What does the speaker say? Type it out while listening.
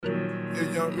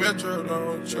If young Metro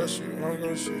don't trust you, I'm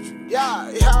gonna shoot you.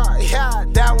 Yeah,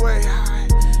 that way.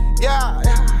 Yeah,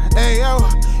 hey yo,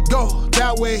 go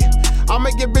that way. I'll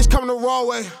make your bitch come the raw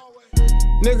way.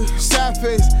 Nigga, sad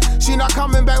face. She not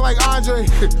coming back like Andre.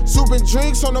 Souping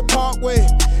drinks on the parkway.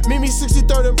 Meet me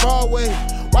 63rd and Broadway.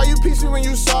 Why you peace me when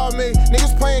you saw me?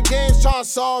 Niggas playing games trying to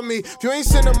solve me. If you ain't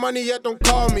sending money yet, don't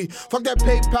call me. Fuck that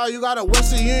PayPal, you got a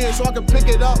Western Union so I can pick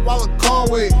it up while a car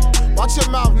wait. Watch your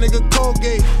mouth, nigga,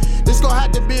 Colgate. This gon'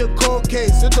 have to be a cold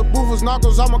case. If the booth was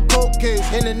knuckles, I'm a cold case.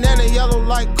 And the nana yellow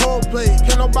like Coldplay.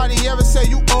 Can't nobody ever say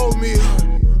you owe me.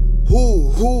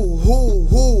 Who?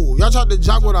 Y'all tried to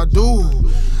jock what I do.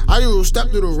 I used to step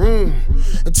through the room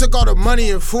and took all the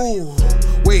money and food.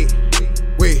 Wait.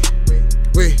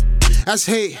 That's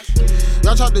hate.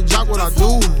 Y'all tried to jock what I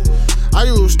do. I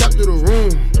used to step through the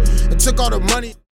room and took all the money.